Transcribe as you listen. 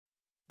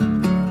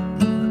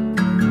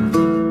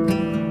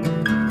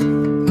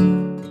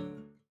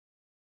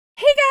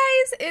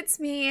it's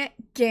me,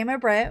 Gamer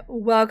Brit.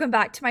 Welcome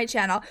back to my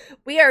channel.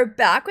 We are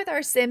back with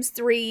our Sims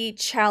 3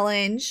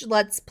 challenge,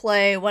 let's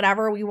play,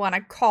 whatever we want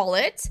to call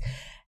it.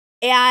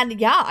 And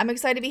yeah, I'm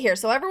excited to be here.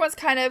 So everyone's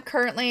kind of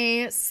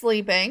currently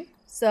sleeping.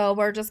 So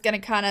we're just going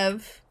to kind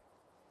of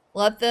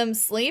let them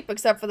sleep,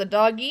 except for the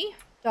doggy.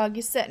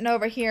 Doggy's sitting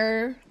over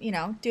here, you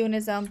know, doing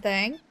his own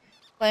thing,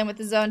 playing with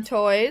his own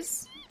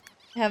toys,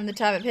 having the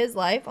time of his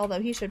life.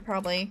 Although he should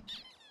probably...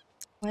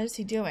 What is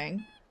he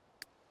doing?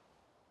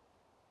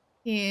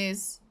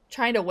 He's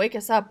trying to wake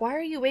us up. Why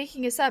are you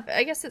waking us up?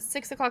 I guess it's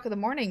 6 o'clock in the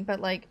morning, but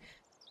like,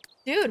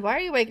 dude, why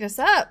are you waking us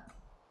up?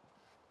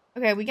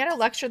 Okay, we gotta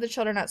lecture the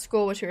children at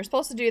school, which we were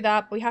supposed to do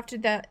that, but we have to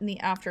do that in the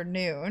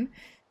afternoon.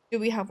 Do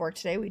we have work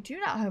today? We do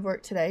not have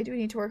work today. Do we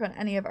need to work on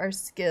any of our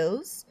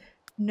skills?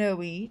 No,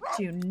 we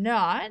do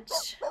not.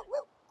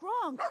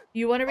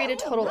 You want to read a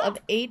total of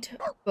 8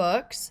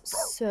 books,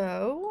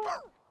 so...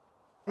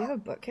 Do we have a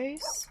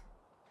bookcase?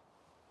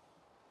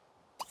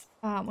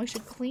 We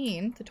should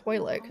clean the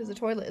toilet because the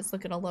toilet is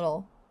looking a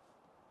little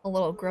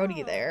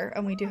grody there,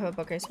 and we do have a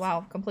bookcase.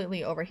 Wow,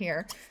 completely over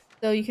here.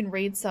 So you can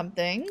read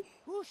something.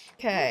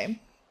 Okay.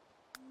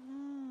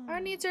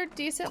 Our needs are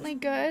decently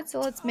good, so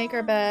let's make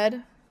our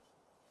bed.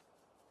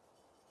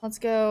 Let's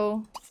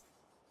go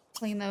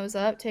clean those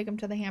up. Take them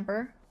to the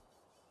hamper.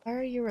 Why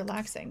are you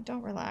relaxing?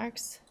 Don't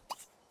relax.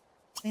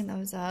 Clean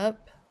those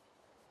up.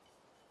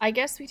 I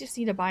guess we just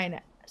need to buy a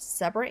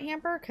separate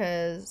hamper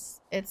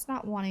because it's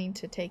not wanting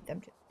to take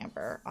them to the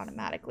hamper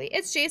automatically.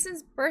 It's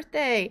Jason's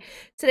birthday.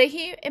 Today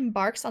he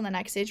embarks on the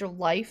next stage of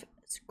life.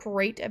 It's a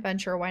great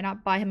adventure. Why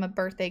not buy him a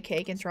birthday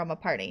cake and throw him a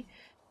party?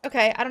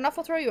 Okay, I don't know if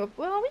we'll throw you a...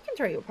 Well, we can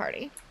throw you a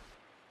party.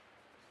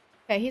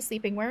 Okay, he's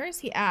sleeping. Where is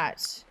he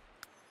at?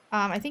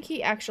 I think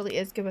he actually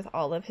is good with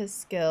all of his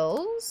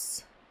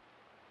skills.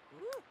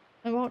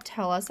 It won't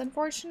tell us,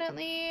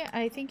 unfortunately.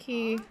 I think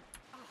he's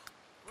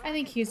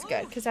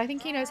good, because I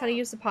think he knows how to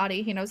use the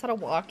potty. He knows how to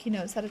walk. He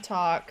knows how to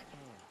talk.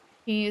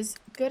 He's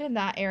good in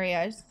that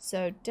area.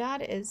 So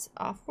Dad is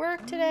off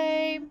work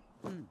today.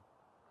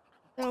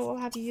 So we'll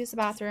have to use the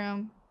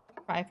bathroom.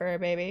 Cry for a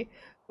baby.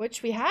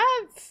 Which we have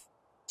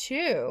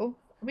 2.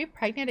 Are we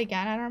pregnant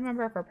again? I don't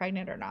remember if we're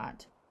pregnant or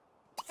not.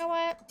 You know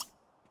what?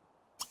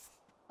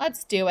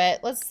 Let's do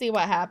it. Let's see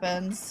what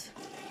happens.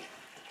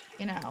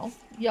 You know,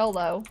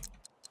 YOLO.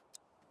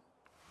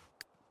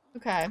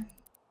 Okay.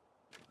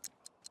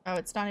 Oh,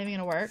 it's not even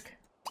gonna work.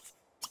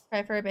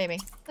 Cry for a baby.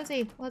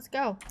 Lizzie, let's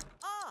go.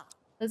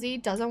 Lizzie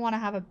doesn't want to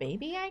have a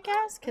baby, I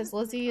guess? Because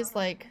Lizzie is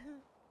like...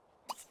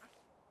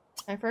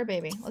 Cry for a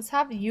baby. Let's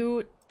have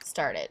you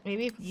start it.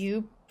 Maybe if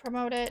you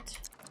promote it.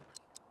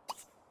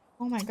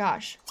 Oh my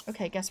gosh.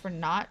 Okay, guess we're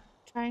not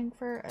trying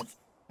for a...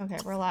 Okay,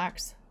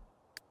 relax.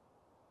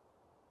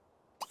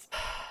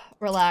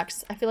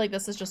 Relax. I feel like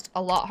this is just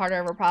a lot harder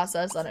of a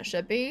process than it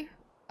should be.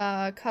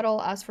 Cuddle,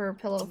 ask for a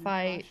pillow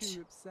fight.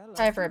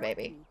 Cry for a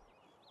baby.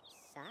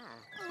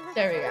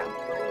 There we go.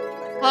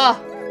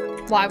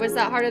 Oh, why was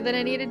that harder than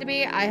it needed to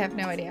be? I have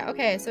no idea.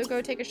 Okay, so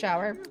go take a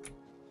shower.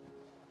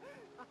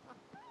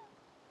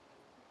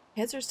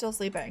 Kids are still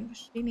sleeping.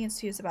 She needs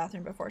to use the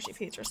bathroom before she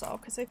feeds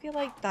herself, because I feel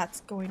like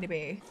that's going to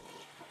be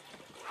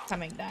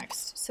coming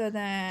next. So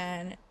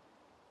then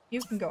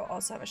you can go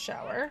also have a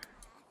shower.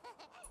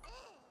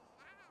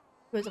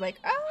 Who's awake?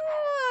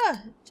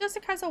 Ah!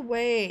 Jessica's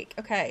awake.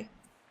 Okay.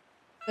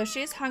 So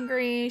she's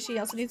hungry. She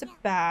also needs a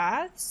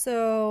bath.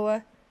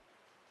 So...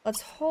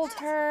 let's hold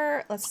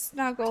her, let's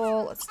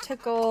snuggle, let's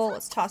tickle,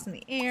 let's toss in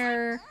the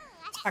air,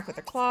 attack with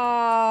a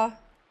claw,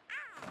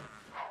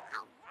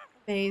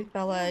 bathe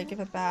Bella, give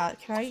a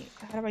bath.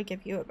 How do I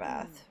give you a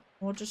bath?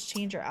 We'll just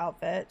change your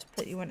outfit,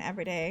 put you in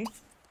every day,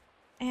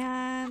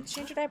 and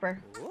change your diaper.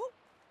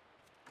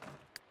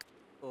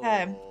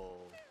 Okay.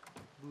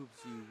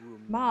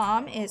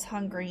 Mom is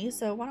hungry,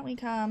 so why don't we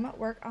come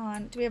work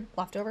on, do we have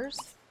leftovers?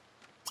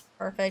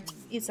 Perfect,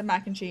 eat some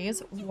mac and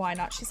cheese, why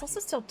not? She's also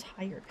still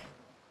tired.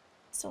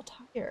 Still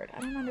tired. I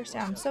don't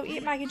understand. So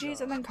eat mac and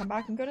cheese and then come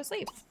back and go to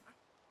sleep.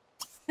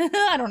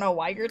 I don't know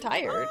why you're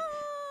tired.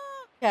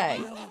 Okay.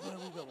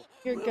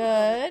 You're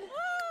good.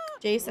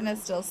 Jason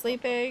is still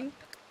sleeping.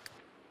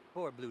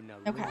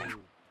 Okay.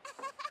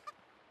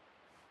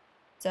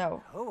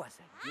 So.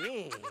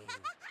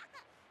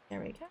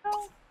 There we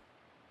go.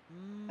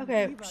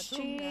 Okay,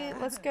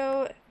 let's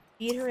go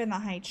eat her in the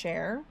high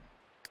chair.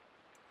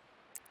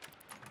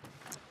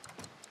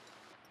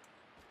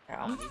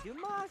 Go.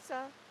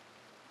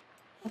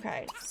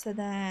 Okay, so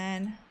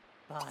then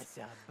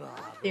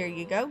there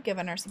you go,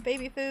 giving her some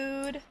baby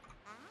food.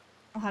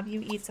 I'll have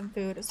you eat some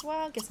food as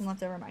well, get some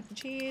leftover mac and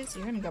cheese.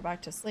 You're gonna go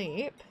back to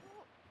sleep.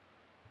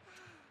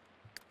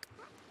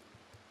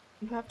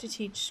 You have to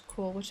teach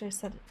school, which I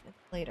said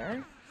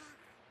later.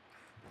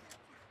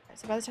 Okay,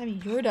 so by the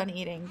time you're done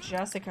eating,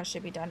 Jessica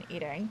should be done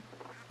eating.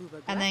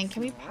 And then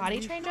can we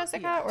potty train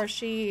Jessica, or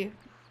she...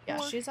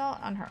 Yeah, she's all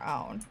on her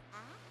own.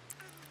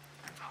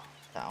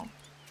 So...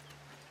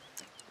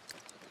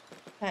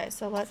 Okay,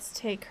 so let's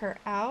take her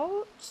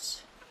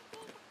out.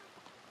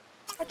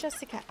 Let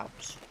Jessica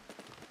out.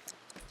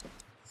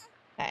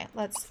 Okay,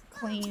 let's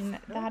clean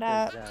that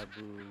up.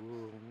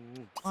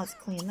 Let's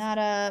clean that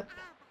up.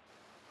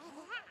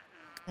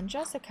 And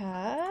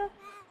Jessica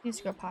needs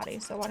to go potty,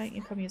 so why don't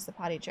you come use the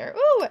potty chair?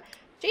 Ooh,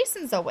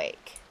 Jason's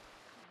awake.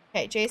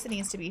 Okay, Jason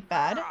needs to be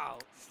fed.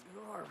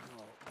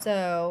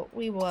 So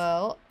we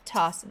will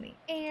toss in the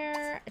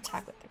air,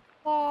 attack with the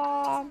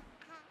claw,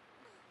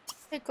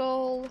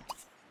 tickle,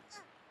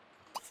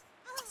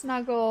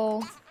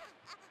 snuggle,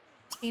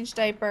 change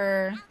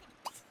diaper,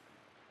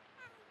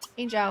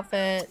 change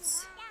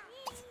outfits,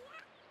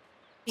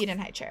 feed in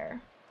high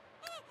chair.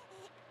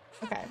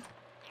 Okay,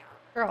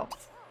 girl,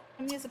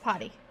 come use the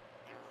potty.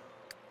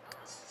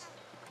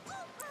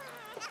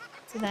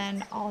 So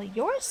then all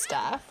your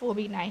stuff will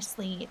be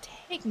nicely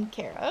taken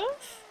care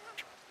of.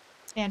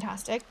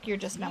 Fantastic. You're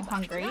just now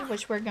hungry,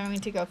 which we're going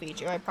to go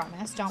feed you, I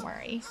promise. Don't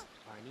worry.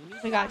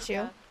 We got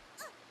you.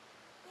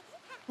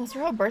 We'll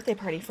throw a birthday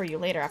party for you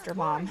later after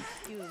Mom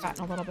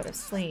gotten a little bit of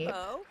sleep.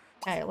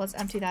 Okay, let's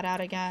empty that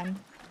out again.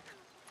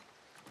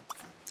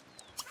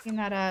 Clean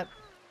that up.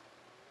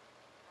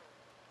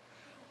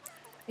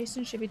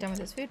 Jason should be done with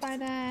his food by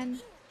then.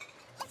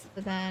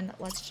 So then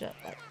let's just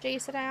let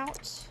Jason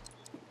out.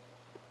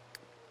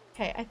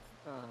 Okay,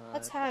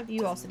 let's have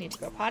you also need to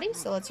go potty,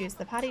 so let's use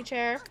the potty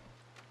chair.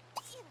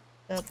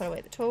 So put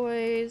away the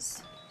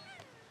toys.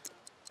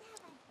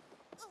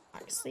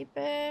 Back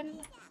sleeping.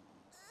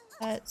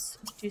 Let's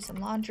do some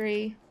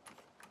laundry.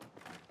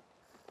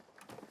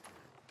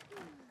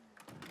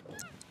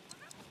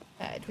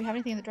 Okay, do we have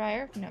anything in the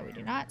dryer? No, we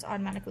do not. It's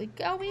automatically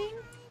going.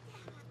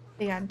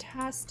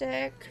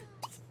 Fantastic.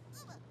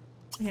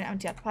 I'm gonna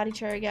empty out the potty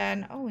chair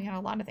again. Oh, we got a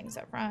lot of things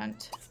up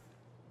front.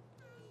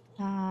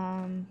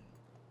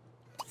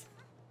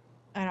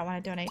 I don't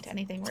want to donate to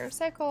anything.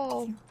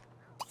 Recycle.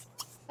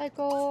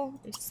 Recycle.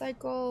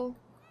 Recycle.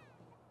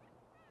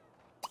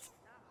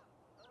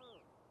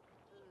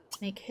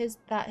 Make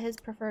that his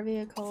preferred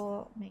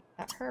vehicle. Make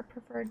that her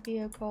preferred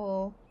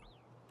vehicle.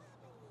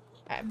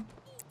 Okay.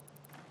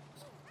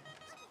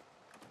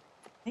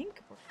 I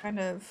think we're kind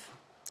of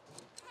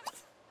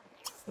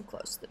so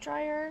close to the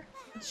dryer.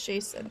 It's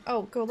Jason.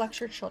 Oh, go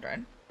lecture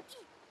children.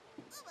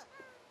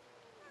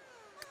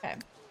 Okay.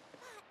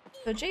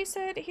 So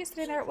Jason, he's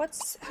sitting there.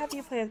 Have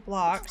you play with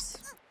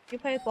blocks? If you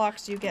play with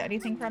blocks, do you get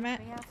anything from it?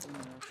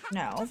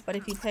 No, but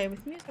if you play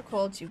with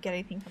musical, do you get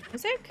anything from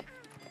music?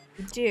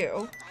 You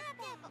do.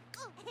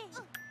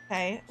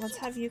 Okay, let's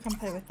have you come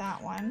play with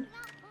that one.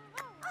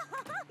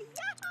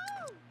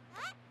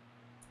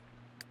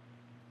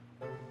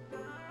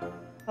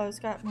 Clothes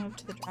got moved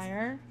to the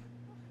dryer.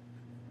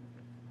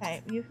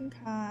 Okay, you can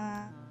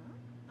come.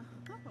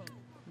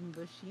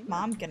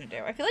 Mom gonna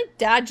do? I feel like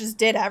Dad just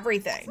did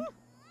everything.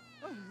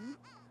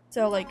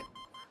 So, like,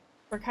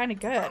 we're kind of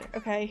good.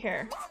 Okay,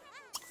 here.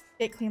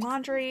 Get clean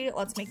laundry.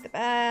 Let's make the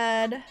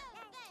bed.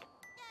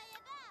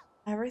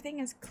 Everything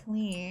is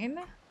clean.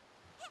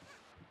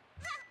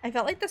 I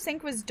felt like the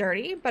sink was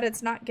dirty, but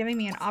it's not giving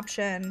me an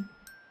option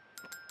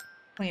to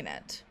clean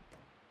it.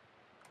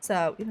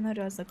 So, even though it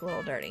does look a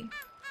little dirty.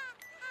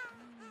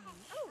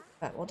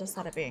 But we'll just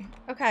let it be.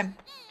 Okay.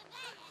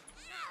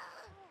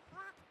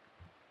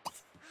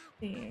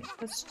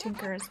 Let's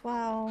tinker as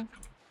well.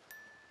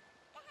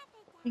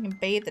 We can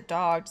bathe the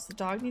dog. Does the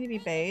dog need to be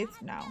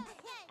bathed? No.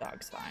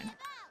 Dog's fine.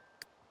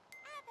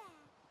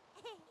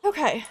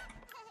 Okay.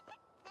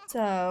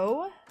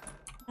 So,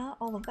 now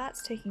all of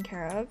that's taken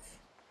care of.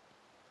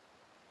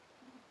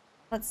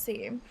 Let's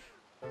see.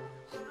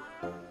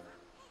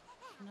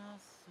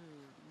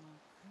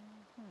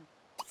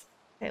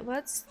 Okay,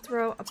 let's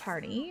throw a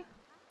party.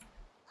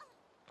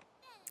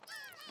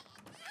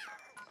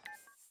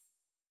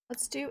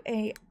 Let's do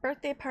a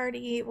birthday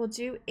party. We'll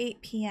do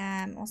 8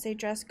 p.m. We'll say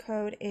dress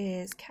code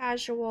is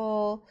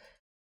casual.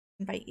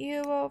 Invite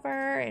you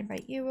over,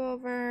 invite you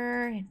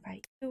over,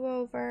 invite you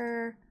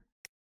over.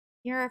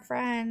 You're a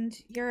friend,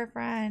 you're a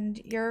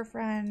friend, you're a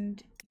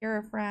friend, you're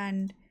a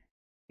friend,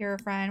 you're a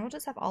friend. We'll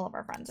just have all of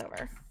our friends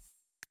over.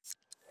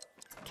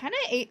 Kind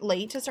of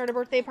late to start a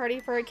birthday party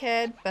for a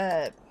kid,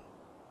 but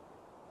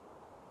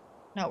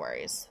no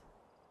worries.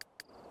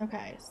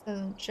 Okay,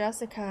 so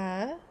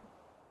Jessica,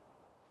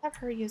 have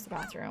her use the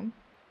bathroom.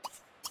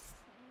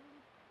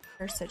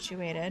 They're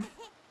situated.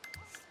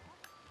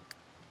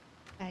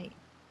 Okay,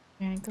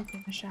 you're gonna go get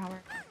in the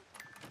shower.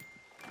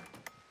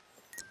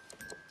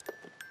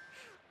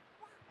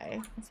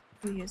 Okay, let's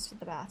go use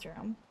the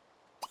bathroom.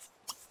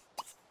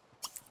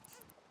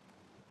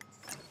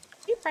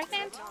 Are you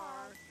pregnant?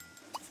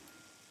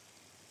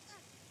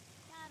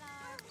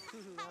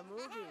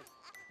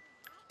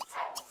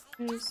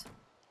 Please.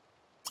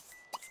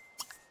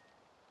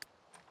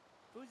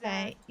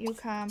 Okay, you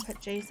come put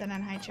Jason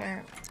in high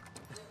chair.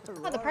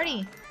 Oh, the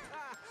party!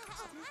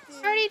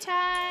 Party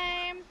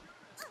time!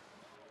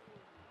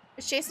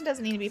 Jason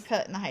doesn't need to be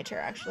put in the high chair,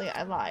 actually.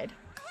 I lied.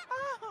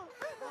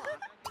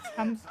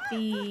 Come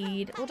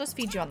feed. We'll just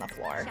feed you on the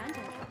floor.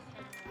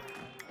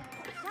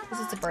 This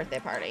is a birthday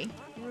party.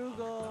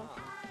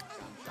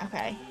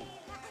 Okay.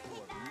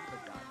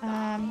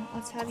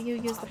 Let's have you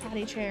use the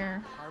potty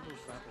chair.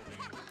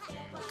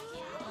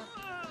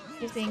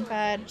 She's being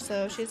fed,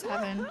 so she's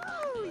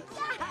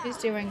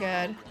doing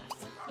good.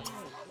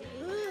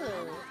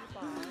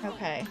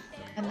 Okay,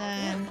 and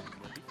then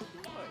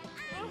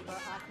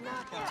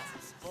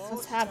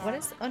let's have, what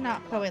is, oh no,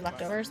 oh wait,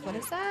 leftovers, what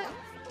is that?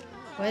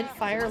 Wood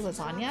fire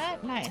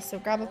lasagna? Nice, so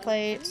grab a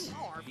plate.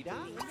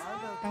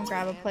 Don't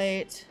grab a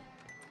plate.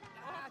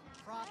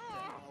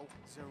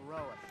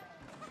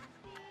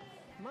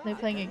 They're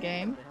playing a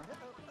game.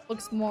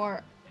 Looks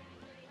more,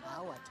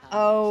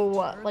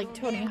 oh, like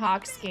Tony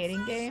Hawk's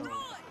skating game.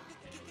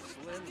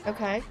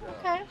 Okay,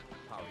 okay.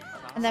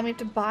 And then we have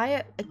to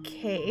buy a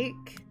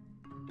cake.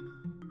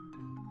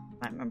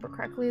 If I remember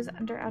correctly, is it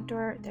under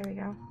outdoor? There we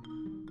go.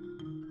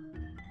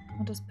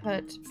 I'll just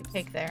put the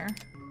cake there.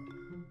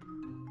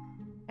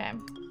 Okay.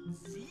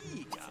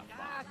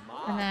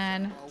 And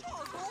then...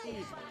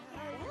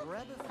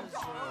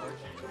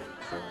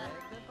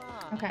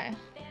 Okay.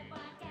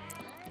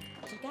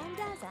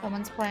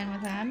 Someone's playing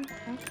with him.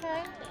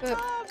 Okay. But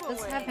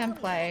let's have him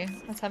play.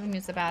 Let's have him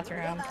use the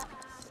bathroom.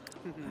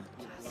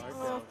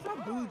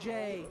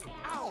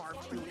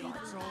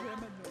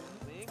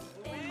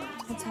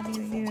 Let's have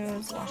you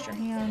use, wash your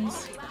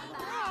hands.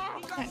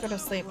 Can't go to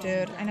sleep,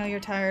 dude. I know you're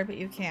tired, but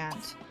you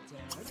can't.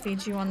 Let's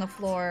feed you on the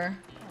floor.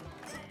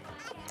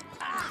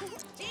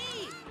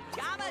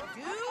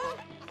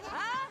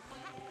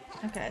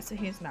 Okay, so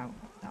he's no.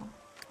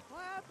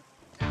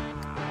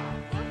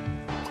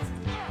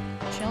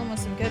 Chilling with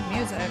some good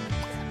music.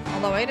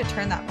 Although I had to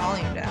turn that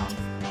volume down.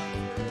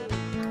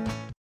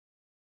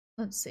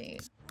 Let's see.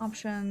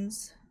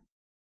 Options.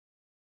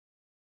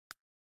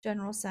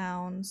 General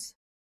sounds.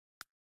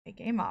 Okay,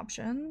 game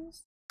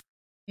options.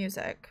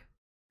 Music.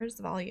 Where's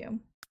the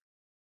volume?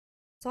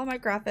 It's all my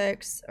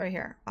graphics right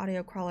here.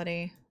 Audio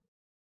quality.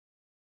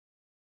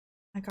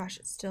 My gosh,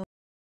 it's still.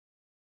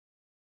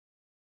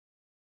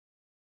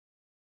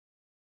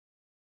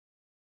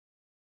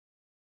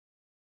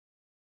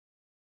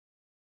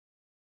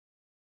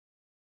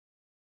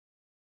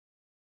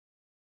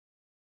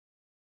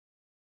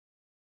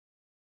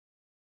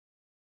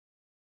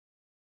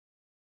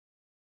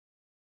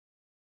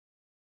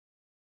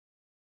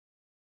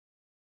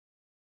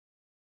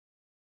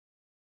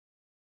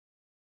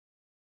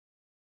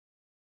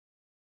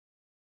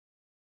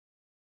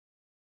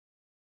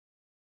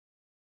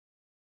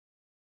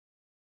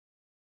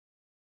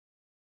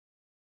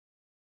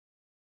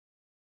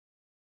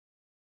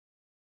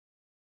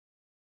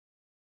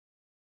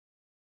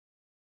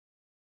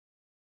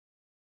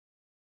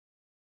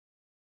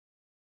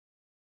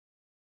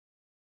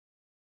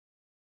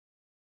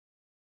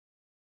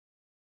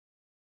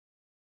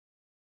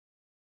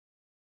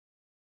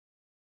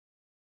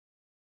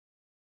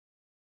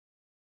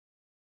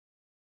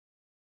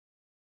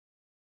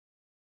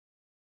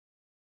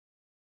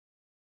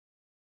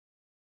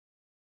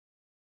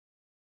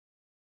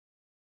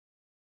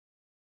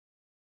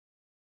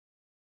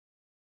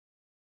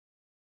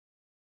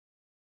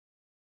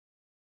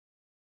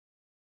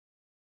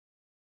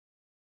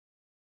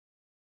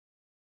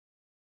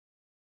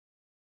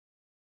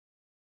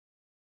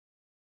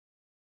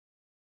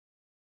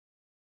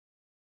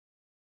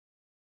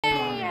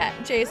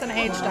 Jason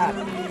aged up.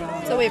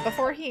 So wait,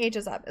 before he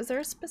ages up, is there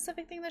a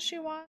specific thing that she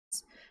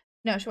wants?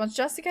 No, she wants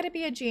Jessica to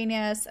be a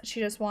genius. She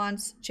just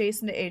wants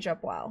Jason to age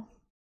up well.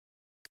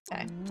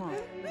 Okay.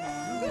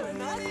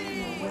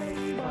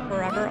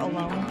 Forever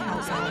alone,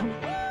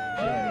 calzone.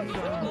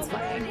 That's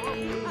funny.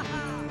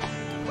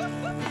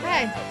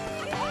 Okay.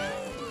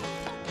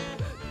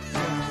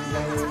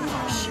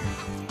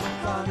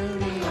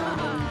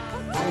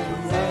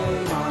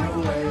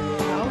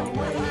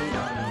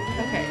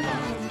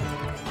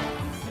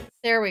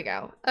 There we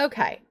go.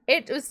 Okay.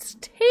 It was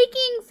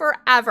taking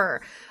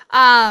forever.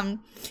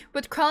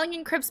 With crawling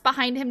in cribs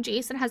behind him,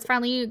 Jason has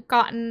finally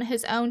gotten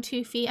his own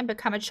 2 feet and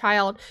become a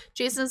child.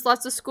 Jason has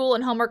lots of school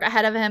and homework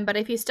ahead of him, but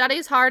if he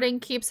studies hard and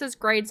keeps his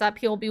grades up,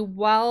 he will be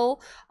well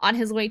on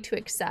his way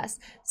to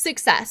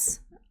success.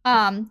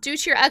 Due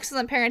to your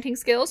excellent parenting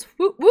skills,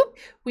 whoop, whoop,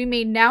 we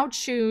may now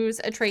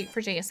choose a trait for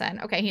Jason.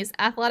 Okay, he's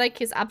athletic,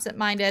 he's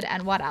absent-minded,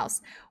 and what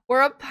else?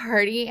 We're a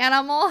party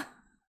animal.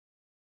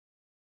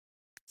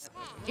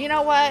 You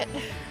know what?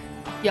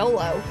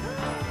 YOLO.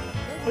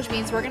 Which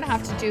means we're gonna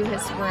have to do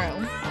his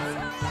room,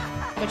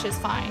 which is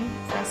fine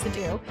for us to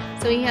do.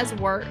 So he has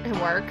work.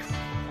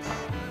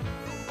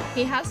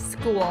 He has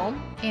school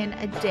in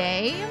a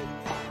day.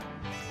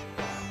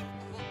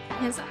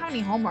 He doesn't have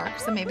any homework,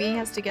 so maybe he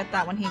has to get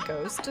that when he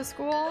goes to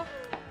school.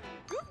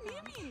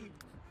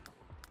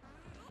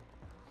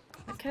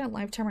 What kind of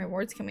lifetime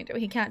rewards can we do?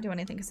 He can't do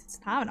anything because he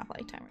doesn't have enough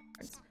lifetime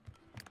rewards.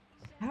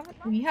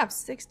 We have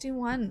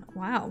 61.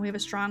 Wow, we have a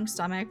strong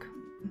stomach.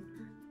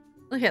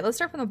 Okay, let's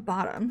start from the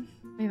bottom.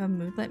 We have a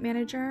moodlet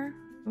manager.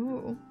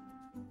 Ooh.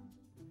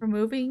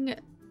 Removing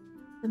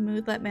the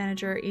moodlet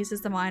manager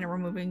eases the mind and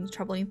removing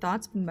troubling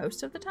thoughts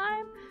most of the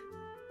time.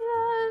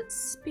 Yeah, it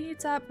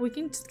speeds up. We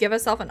can just give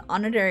ourselves an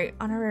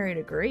honorary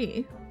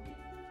degree.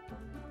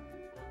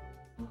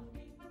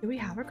 Do we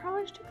have a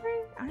college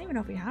degree? I don't even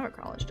know if we have a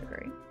college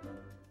degree.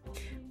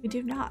 We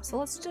do not. So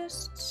let's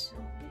just...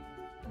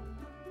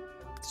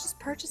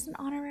 purchase an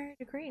honorary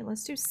degree.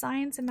 Let's do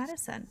science and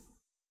medicine.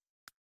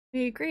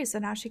 We agree, so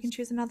now she can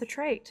choose another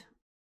trait.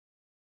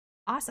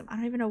 Awesome. I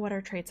don't even know what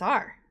her traits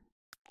are.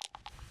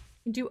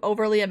 Do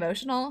overly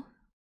emotional?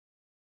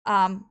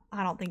 I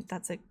don't think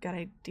that's a good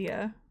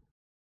idea.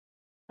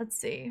 Let's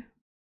see.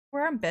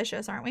 We're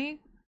ambitious, aren't we?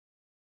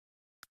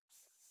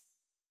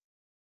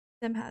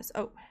 Sim has,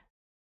 oh.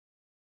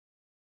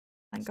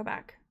 Then go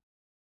back.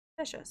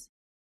 Ambitious.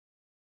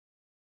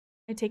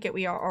 I take it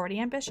we are already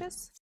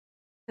ambitious?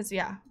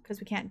 Because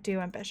we can't do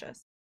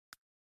ambitious.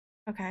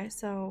 Okay,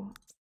 so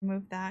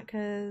remove that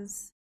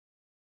because...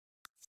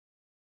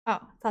 Oh,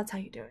 that's how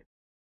you do it.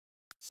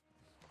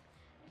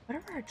 What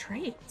are our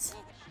traits?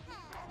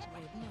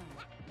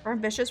 We're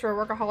ambitious,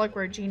 we're a workaholic,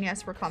 we're a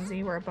genius, we're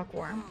clumsy, we're a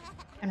bookworm,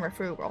 and we're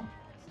frugal.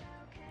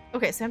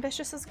 Okay, so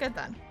ambitious is good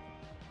then.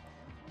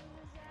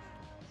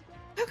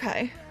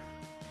 Okay.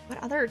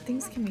 What other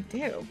things can we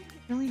do?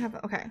 We only have,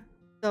 okay.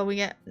 So we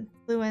get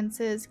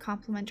influences,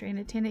 complimentary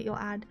entertainment you'll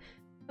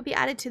be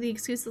added to the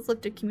exclusive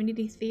list of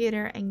community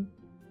theater and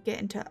get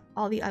into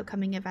all the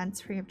upcoming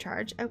events free of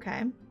charge.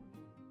 Okay.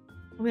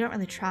 We don't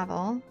really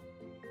travel.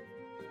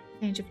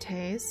 Change of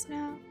taste,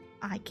 no.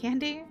 Eye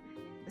candy,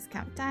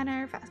 discount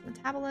diner, fast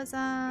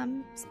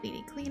metabolism,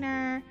 speedy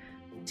cleaner,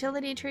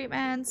 utility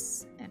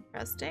treatments,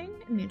 interesting,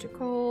 immune to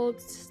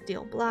cold,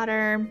 steel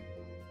bladder.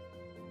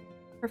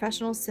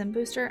 Professional sim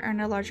booster, earn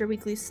a larger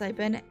weekly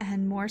stipend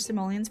and more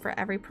simoleons for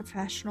every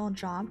professional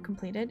job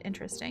completed.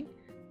 Interesting.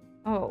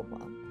 Oh,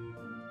 well.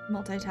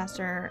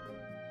 Multitasker.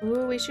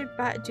 Ooh, we should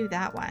do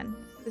that one.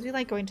 Because we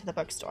like going to the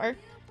bookstore.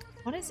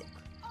 What is it?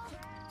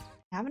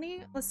 Have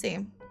any? Let's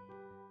see.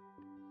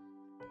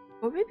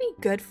 What would be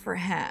good for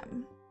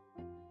him?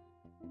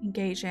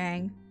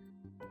 Engaging.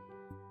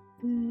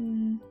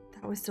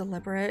 That was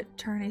deliberate.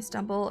 Turn a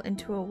stumble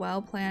into a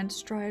well-planned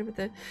stride with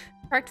a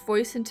correct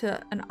voice into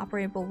an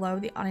operator below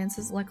the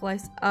audience's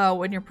localized. Oh,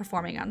 when you're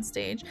performing on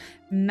stage.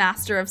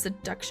 Master of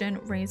seduction,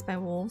 raised by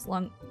wolves,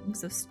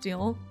 lungs of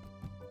steel.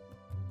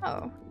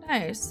 Oh,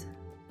 nice.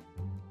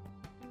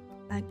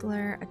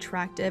 Beglar,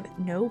 attractive,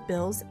 no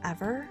bills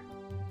ever.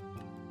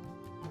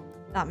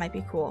 That might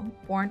be cool.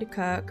 Born to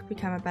cook,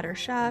 become a better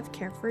chef,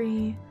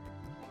 carefree,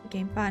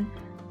 game fun.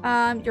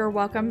 You're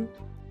welcome.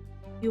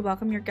 You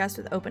welcome your guests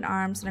with open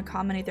arms and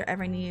accommodate their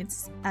every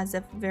needs as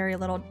if your very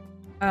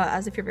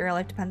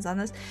life depends on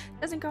this.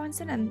 Doesn't go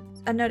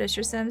unnoticed.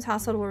 Your Sims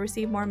household will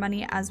receive more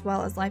money as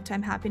well as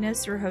lifetime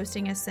happiness through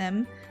hosting a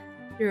sim.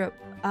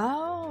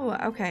 Oh,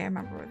 okay. I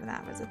remember when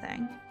that was a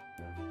thing.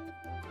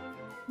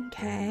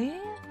 Okay.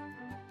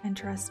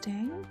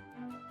 Interesting.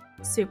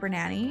 Super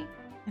nanny.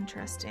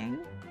 Interesting.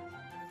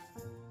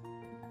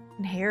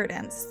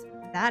 Inheritance.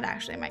 That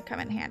actually might come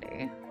in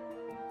handy.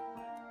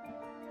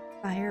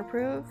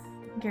 Fireproof.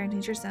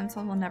 Guarantees your Sims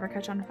will never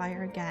catch on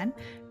fire again.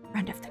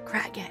 Friend of the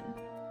Kraken.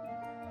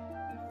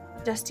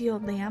 Dusty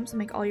old lamps will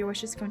make all your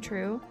wishes come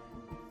true.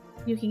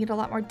 You can get a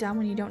lot more done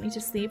when you don't need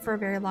to sleep for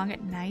very long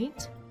at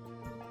night.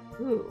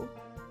 Ooh.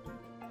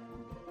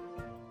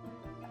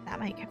 That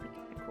might be kind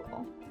of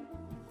cool.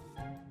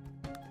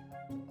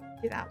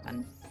 Do that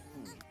one.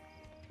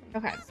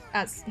 Okay,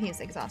 as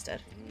he's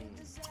exhausted.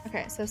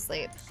 Okay, so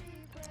sleep.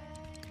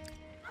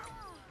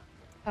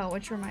 Oh,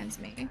 which reminds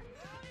me.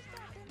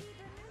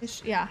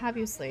 Yeah, have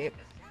you sleep.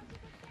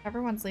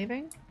 Everyone's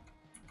leaving?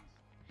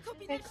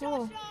 Okay,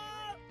 cool.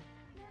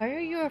 Why are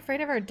you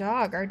afraid of our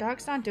dog? Our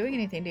dog's not doing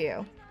anything to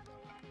you.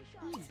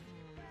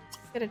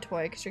 Get a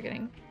toy because you're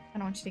getting... I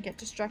don't want you to get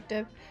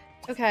destructive.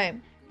 Okay.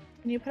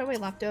 Can you put away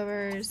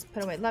leftovers?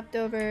 Put away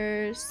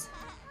leftovers.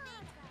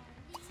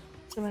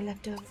 Put away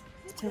leftovers.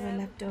 Put away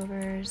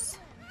leftovers.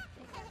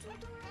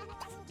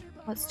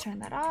 Let's turn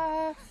that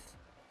off.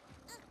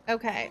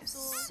 Okay,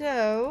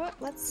 so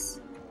let's...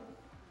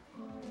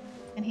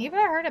 Can he put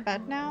her to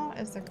bed now?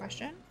 Is the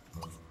question.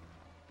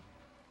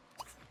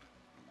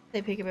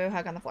 Say peekaboo,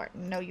 hug on the floor.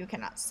 No, you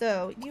cannot.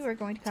 So you are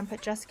going to come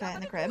put Jessica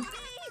in the crib.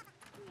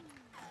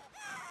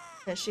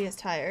 Because she is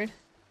tired.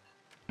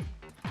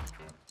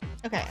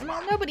 Okay, and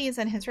while nobody is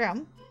in his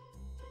room,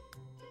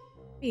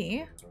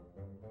 we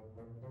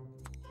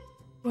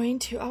going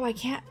to... Oh, I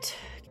can't.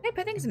 Can I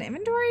put things in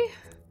inventory?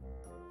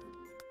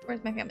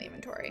 Where's my family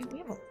inventory? We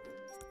have a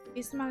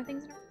decent amount of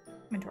things in our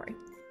inventory.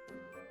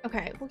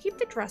 Okay, we'll keep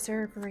the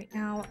dresser for right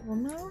now. We'll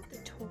move the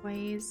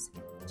toys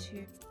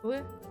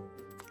to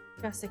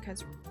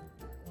Jessica's room.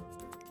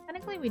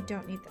 Technically, we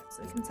don't need this,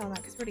 so we can sell that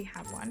because we already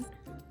have one.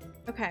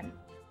 Okay,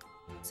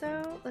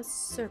 so let's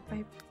sort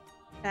by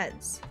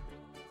beds.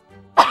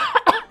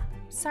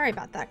 Sorry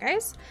about that,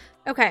 guys.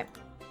 Okay,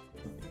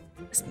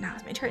 so now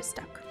my chair is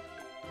stuck.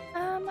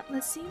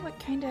 Let's see what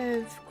kind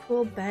of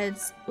cool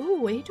beds. Ooh,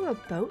 we do a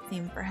boat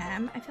theme for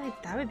him. I feel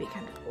like that would be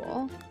kind of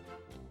cool.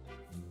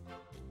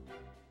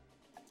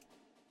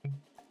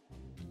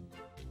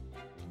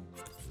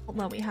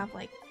 Although we have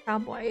like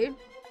cowboy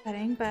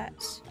bedding,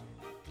 but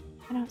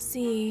I don't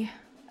see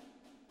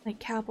like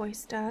cowboy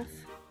stuff.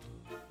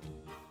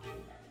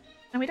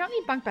 And we don't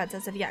need bunk beds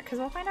as of yet because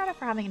we'll find out if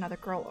we're having another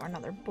girl or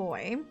another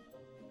boy.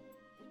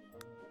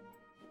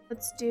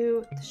 Let's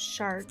do the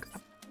shark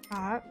up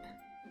top.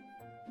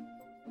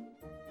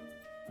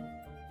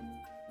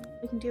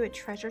 We can do a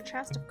treasure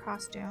chest of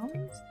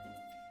costumes.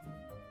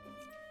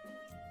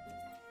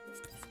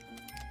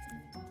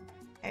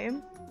 Okay.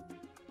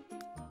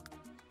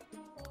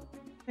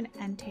 An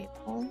end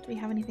table. Do we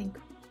have anything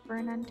for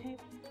an end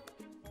table?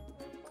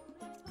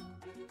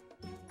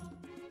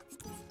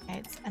 Okay,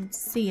 it's a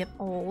sea of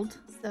old.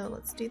 So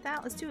let's do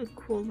that. Let's do a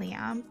cool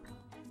lamp.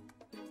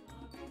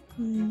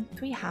 Do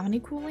we have any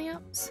cool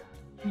lamps?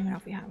 I don't even know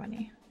if we have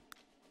any.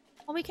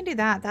 Well, we can do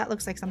that. That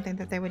looks like something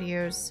that they would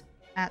use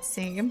at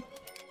sea.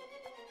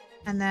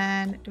 And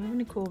then, do we have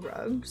any cool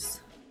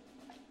rugs?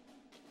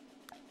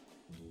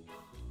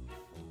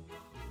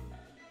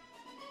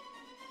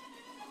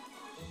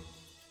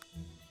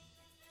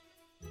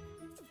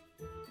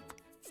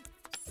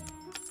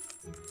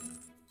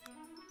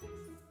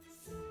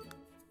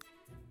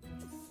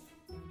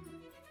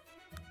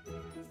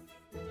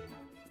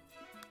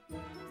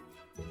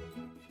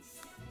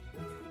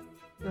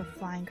 Do a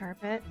flying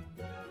carpet.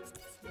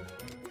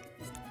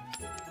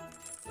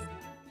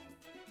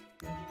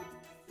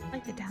 I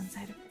like the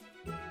downside of it.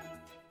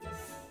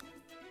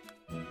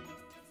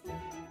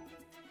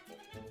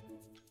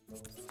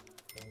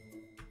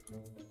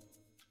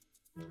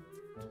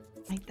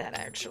 Like that,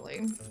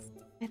 actually.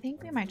 I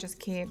think we might just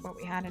keep what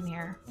we had in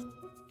here.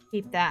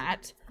 Keep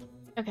that.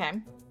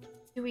 Okay.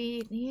 Do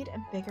we need a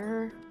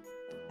bigger,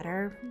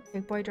 better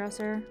big boy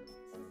dresser?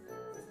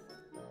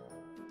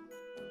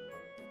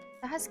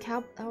 That has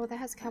that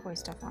has cowboy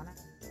stuff on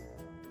it.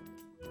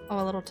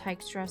 Oh, a little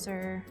Tykes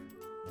dresser.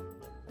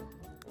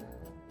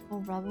 Oh,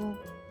 rubble.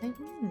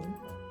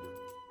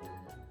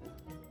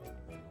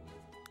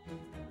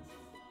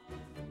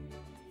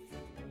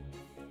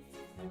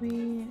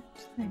 We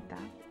just like that.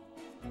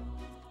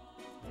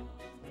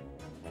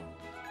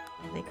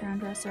 Playground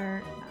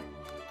dresser.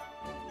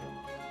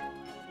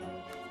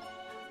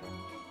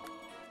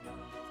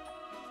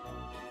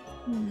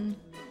 No.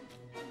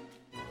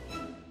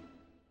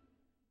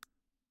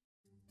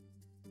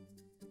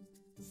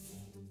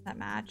 That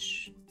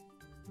match.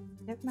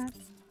 Yep, match.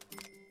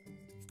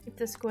 Keep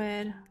the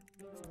squid.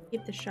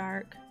 Keep the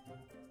shark.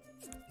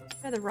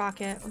 Or the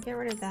rocket. We'll get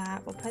rid of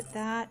that. We'll put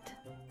that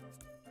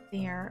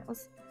there.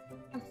 Let's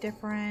have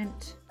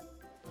different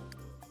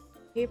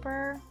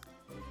paper.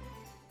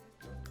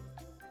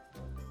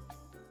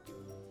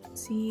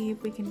 See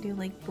if we can do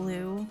like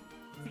blue.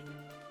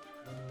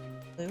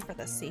 Blue for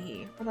the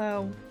sea.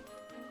 Although,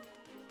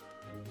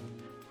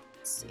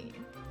 let's see.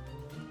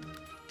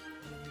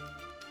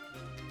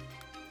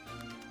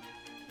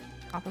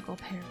 Tropical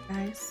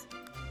paradise.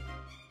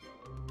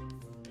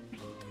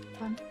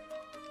 Fun.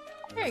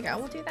 There you go.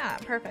 We'll do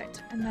that.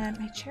 Perfect. And then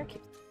my chair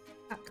keeps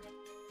stuck.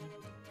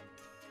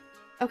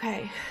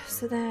 Okay,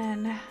 so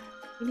then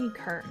we need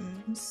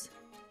curtains.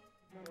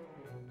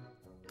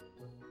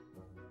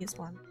 These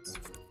ones.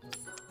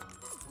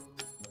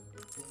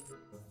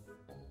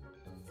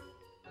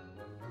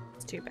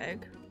 It's too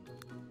big.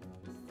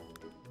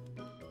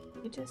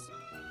 You just...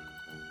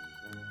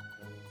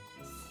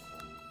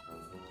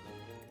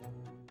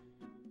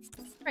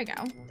 There we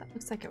go. That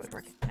looks like it would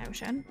work in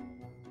Notion.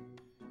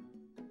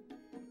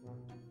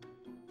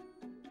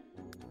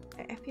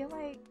 Okay, I feel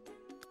like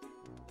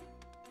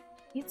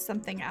I need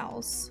something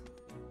else.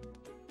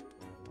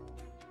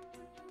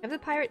 We have the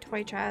pirate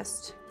toy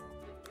chest.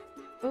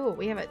 Oh,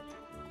 we have it.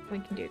 We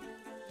can do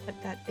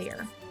put that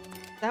there.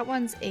 That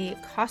one's a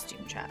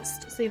costume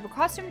chest. So you have a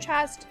costume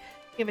chest,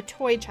 you have a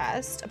toy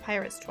chest, a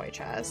pirate's toy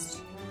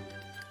chest.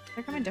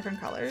 They come in different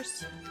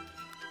colors.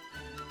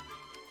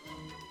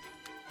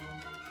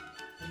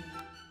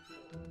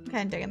 I'm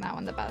kind of digging that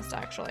one the best,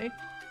 actually.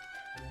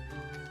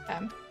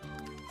 Okay.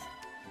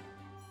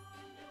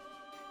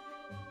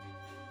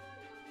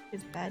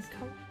 His bed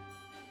color.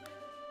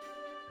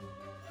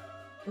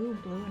 Ooh,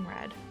 blue and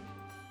red.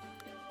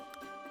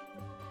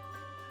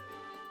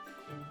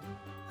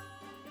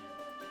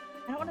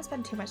 I don't want to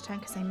spend too much time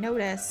because I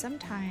notice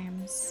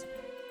sometimes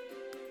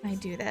when I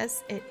do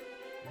this, it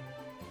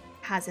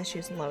has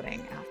issues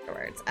loading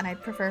afterwards. And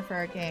I'd prefer for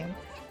our game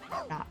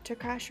not to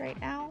crash right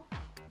now.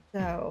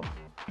 So,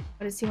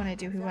 what does he want to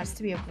do? He wants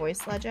to be a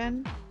voice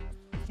legend.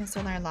 He wants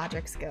to learn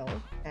logic skill.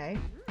 Okay.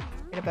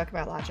 Read a book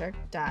about logic.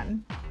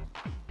 Done.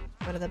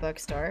 Go to the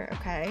bookstore.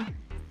 Okay.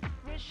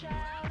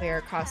 Wear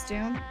a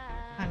costume.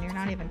 And you're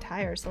not even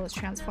tired, so let's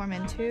transform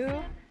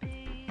into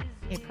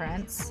a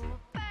prince.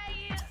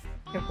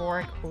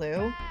 Gaboric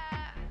blue.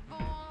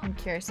 I'm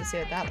curious to see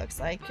what that looks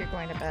like. You're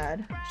going to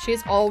bed.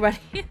 She's already...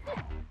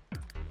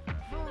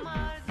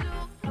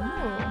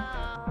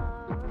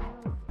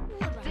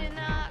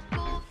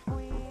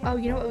 Oh,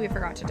 you know what we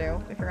forgot to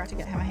do? We forgot to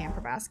get him a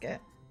hamper basket.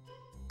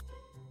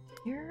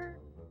 Your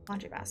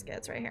laundry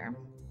basket's right here.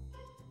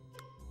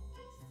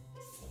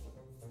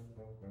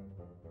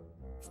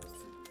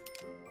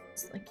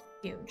 It's like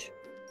huge.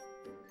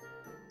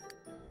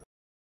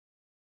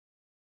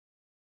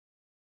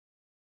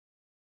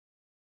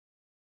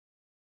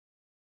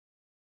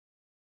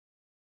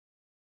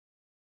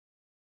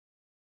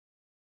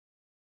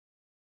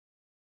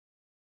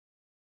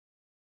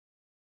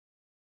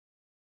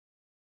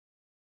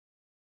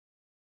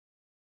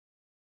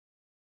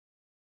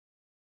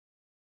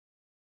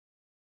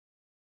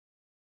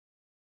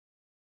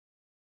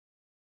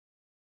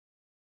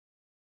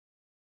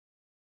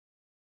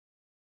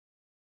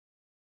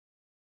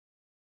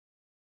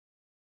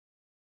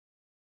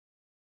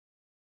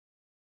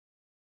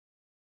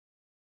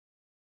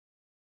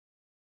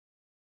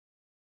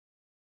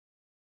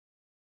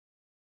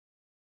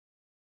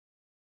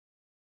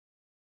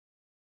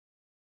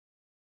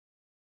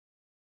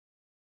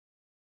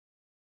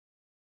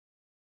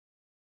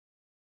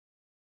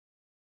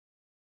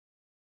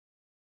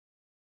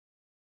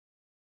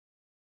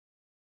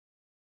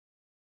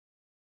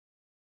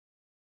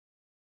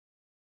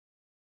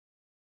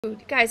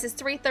 food. Guys, it's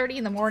 3:30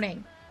 in the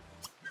morning.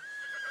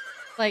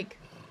 Like,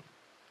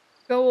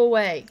 go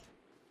away.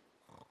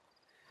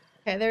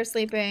 Okay, they're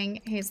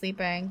sleeping. He's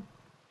sleeping.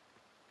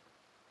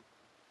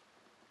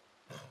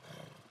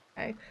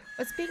 Okay.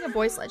 What's being a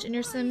boy sledge? In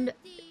your sim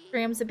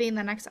dreams of being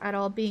the next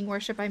idol, being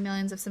worshipped by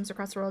millions of sims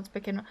across the world,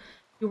 but can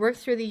you work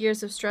through the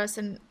years of stress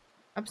and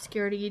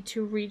obscurity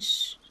to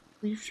reach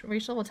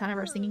level 10 of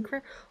our singing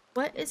career?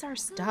 What is our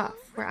stuff?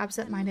 We're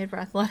absent-minded, we're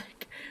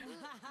athletic.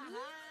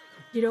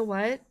 You know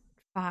what?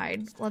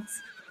 Fine.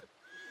 Let's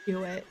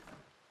do it.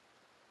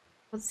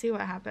 Let's see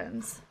what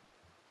happens.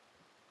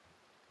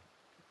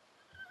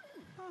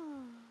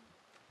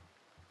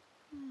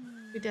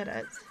 We did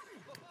it.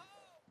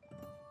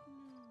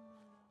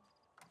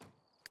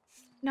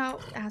 No,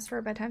 ask for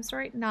a bedtime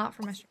story? Not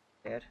for my stream,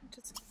 dude.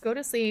 Just go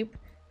to sleep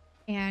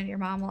and your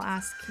mom will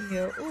ask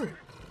you, ooh,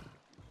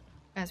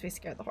 as we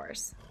scare the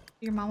horse.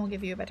 Your mom will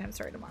give you a bedtime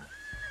story tomorrow.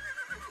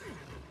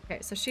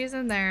 Okay, so she's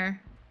in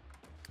there.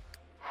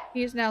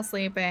 He's now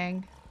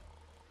sleeping.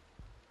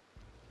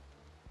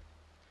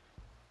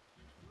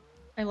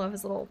 I love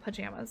his little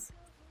pajamas.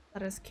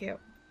 That is cute.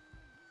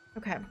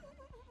 Okay.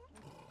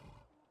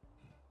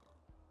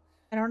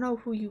 I don't know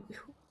who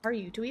are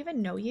you? Do we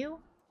even know you?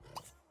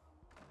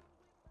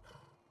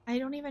 I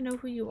don't even know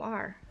who you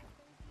are.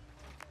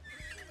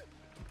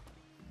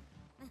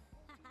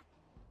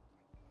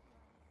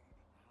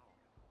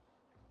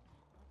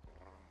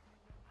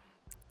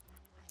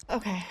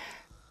 Okay.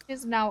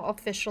 He's now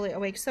officially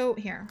awake. So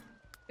here,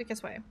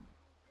 quickest way.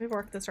 We have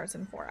work that starts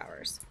in 4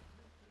 hours.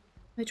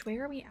 Which way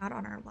are we at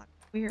on our logic?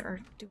 We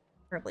are doing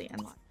terribly in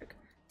logic.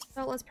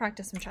 So let's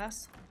practice some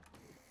chess.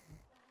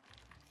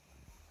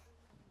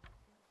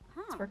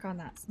 Let's work on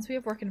that since we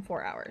have work in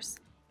 4 hours.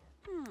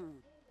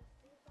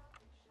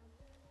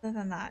 Other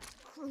than that,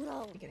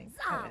 I'm getting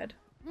promoted.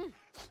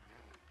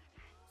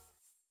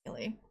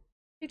 Really?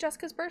 It's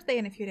Jessica's birthday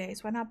in a few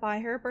days. Why not buy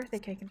her a birthday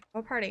cake and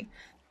throw a party?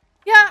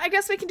 Yeah, I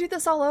guess we can do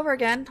this all over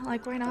again.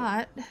 Like, why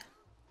not?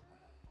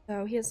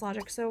 So he has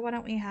logic. So why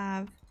don't we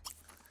have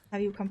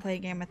you come play a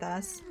game with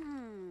us?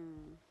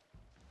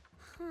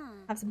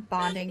 Have some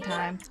bonding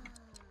time.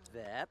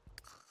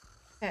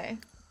 Okay.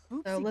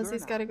 So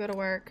Lizzie's got to go to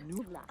work.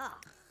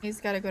 He's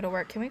got to go to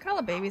work. Can we call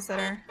a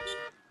babysitter?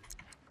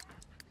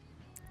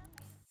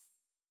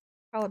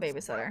 Call a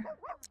babysitter.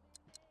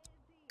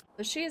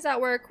 So she's at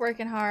work,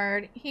 working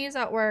hard. He's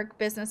at work,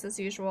 business as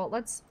usual.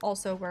 Let's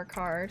also work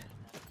hard.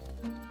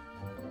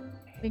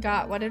 We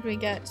got, what did we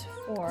get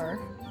for?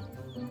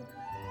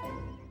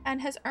 And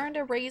has earned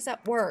a raise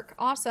at work.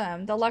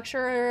 Awesome. The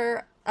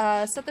lecturer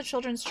set the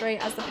children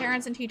straight as the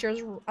parents and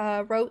teachers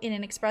wrote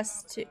in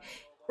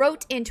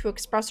to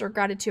express their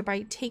gratitude by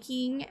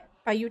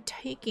you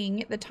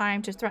taking the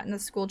time to threaten the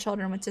school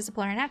children with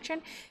disciplinary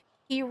action.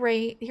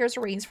 Here's a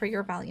raise for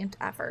your valiant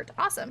effort.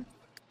 Awesome.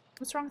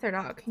 What's wrong with their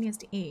dog? He needs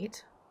to eat.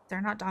 Is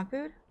there not dog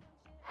food?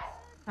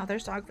 No,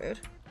 there's dog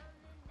food.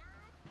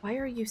 Why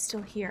are you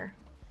still here?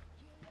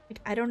 Like,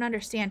 I don't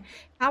understand.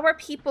 How are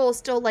people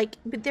still like,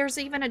 but there's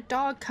even a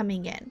dog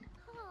coming in.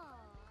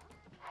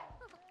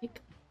 Like,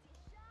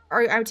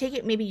 or I would take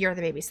it maybe you're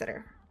the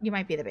babysitter. You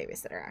might be the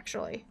babysitter,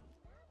 actually.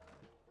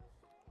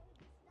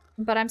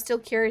 But I'm still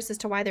curious as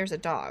to why there's a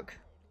dog.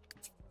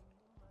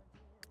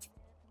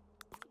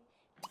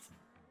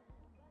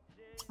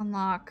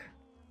 Unlock.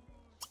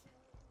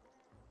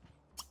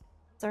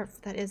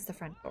 That is the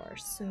front door,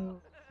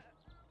 so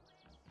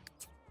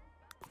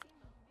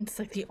it's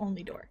like the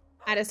only door.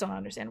 I just don't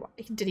understand why.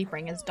 Did he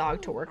bring his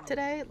dog to work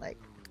today? Like,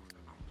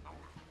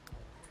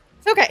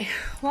 okay.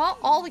 Well,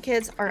 all the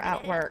kids are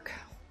at work.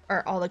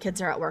 Or all the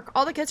kids are at work.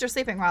 All the kids are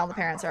sleeping while the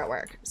parents are at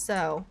work.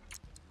 So,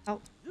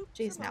 oh,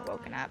 she's now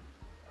woken up.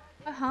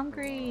 I'm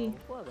hungry.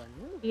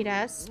 Eat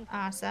us.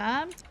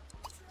 Awesome.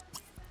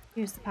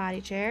 Use the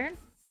potty chair.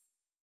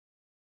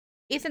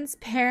 Ethan's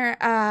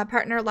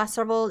partner lost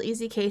several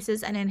easy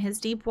cases, and in his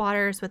deep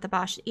waters with the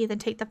boss, Ethan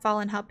take the fall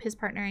and help his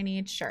partner in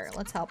need. Sure,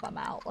 let's help him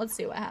out. Let's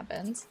see what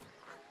happens.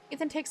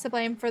 Ethan takes the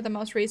blame for the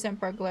most recent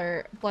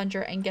burglar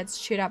blunder and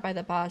gets chewed out by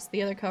the boss.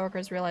 The other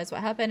coworkers realize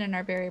what happened and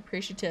are very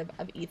appreciative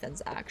of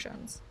Ethan's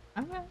actions.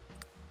 Okay.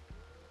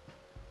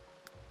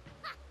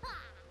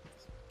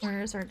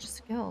 Where's our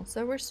skill?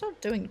 So we're still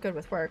doing good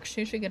with work.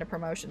 She should get a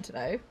promotion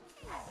today.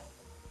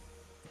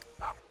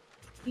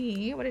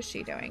 What is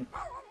she doing?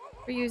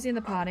 We're using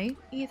the potty.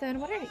 Ethan,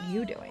 what are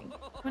you doing?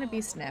 I want to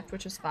be sniffed,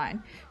 which is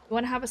fine. You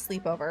want to have a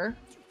sleepover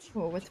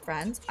with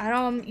friends?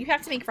 You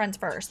have to make friends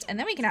first, and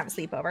then we can have a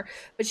sleepover.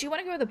 But you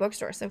want to go to the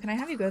bookstore, so can I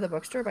have you go to the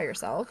bookstore by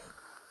yourself?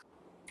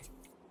 Let's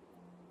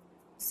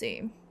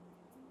see.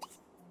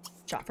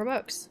 Shop for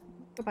books.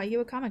 Go buy you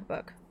a comic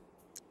book.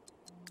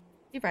 Is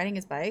he riding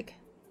his bike?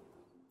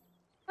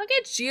 Look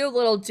at you,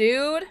 little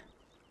dude.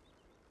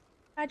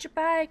 Ride your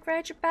bike,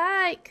 ride your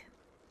bike.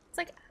 It's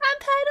like, I'm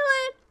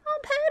pedaling.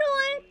 I'm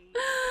pedaling.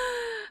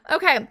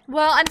 Okay,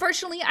 well,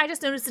 unfortunately, I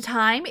just noticed the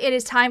time. It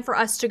is time for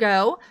us to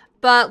go.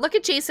 But look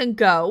at Jason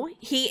go.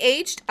 He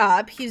aged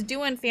up. He's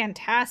doing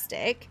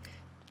fantastic.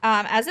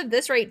 As of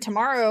this rate,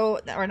 tomorrow,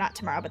 or not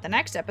tomorrow, but the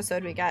next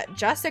episode we got,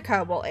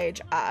 Jessica will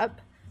age up.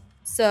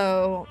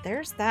 So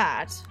there's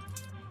that.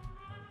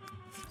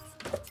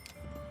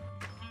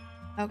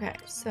 Okay,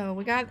 so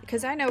we got,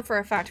 because I know for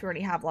a fact we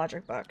already have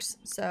logic books.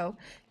 So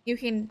you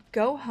can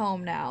go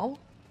home now.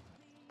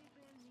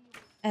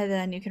 And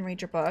then you can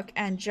read your book.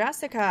 And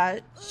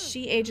Jessica,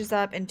 she ages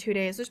up in 2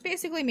 days, which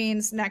basically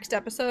means next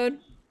episode,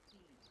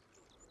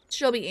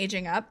 she'll be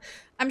aging up.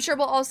 I'm sure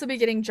we'll also be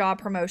getting job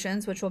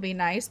promotions, which will be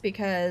nice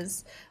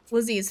because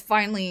Lizzie is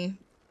finally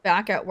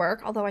back at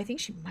work. Although I think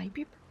she might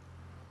be.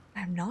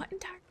 I'm not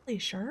entirely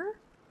sure.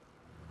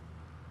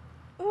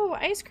 Oh,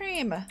 ice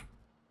cream.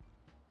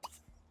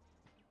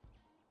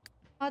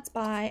 Let's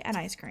buy an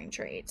ice cream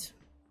treat.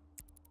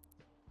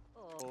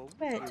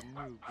 Wait.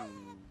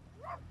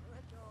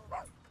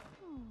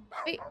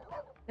 Wait.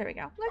 There we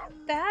go. Look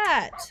at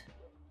that.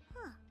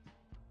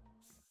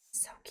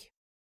 So cute.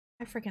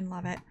 I freaking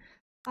love it.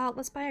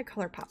 Let's buy a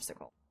colored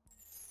popsicle.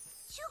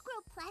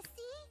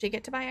 Did you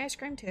get to buy ice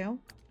cream too?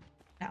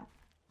 No.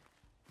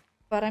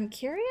 But I'm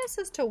curious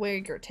as to where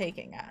you're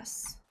taking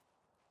us.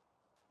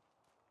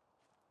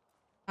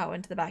 Oh,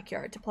 into the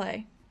backyard to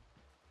play.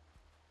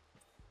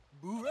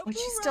 Which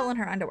she's still in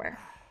her underwear.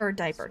 Or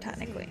diaper,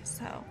 technically,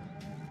 so.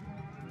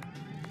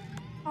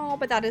 Oh,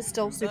 but that is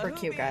still super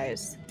cute,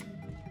 guys.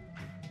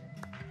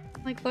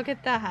 Like, look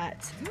at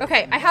that.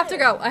 Okay, I have to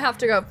go. I have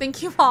to go.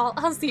 Thank you all.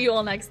 I'll see you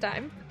all next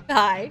time.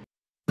 Bye.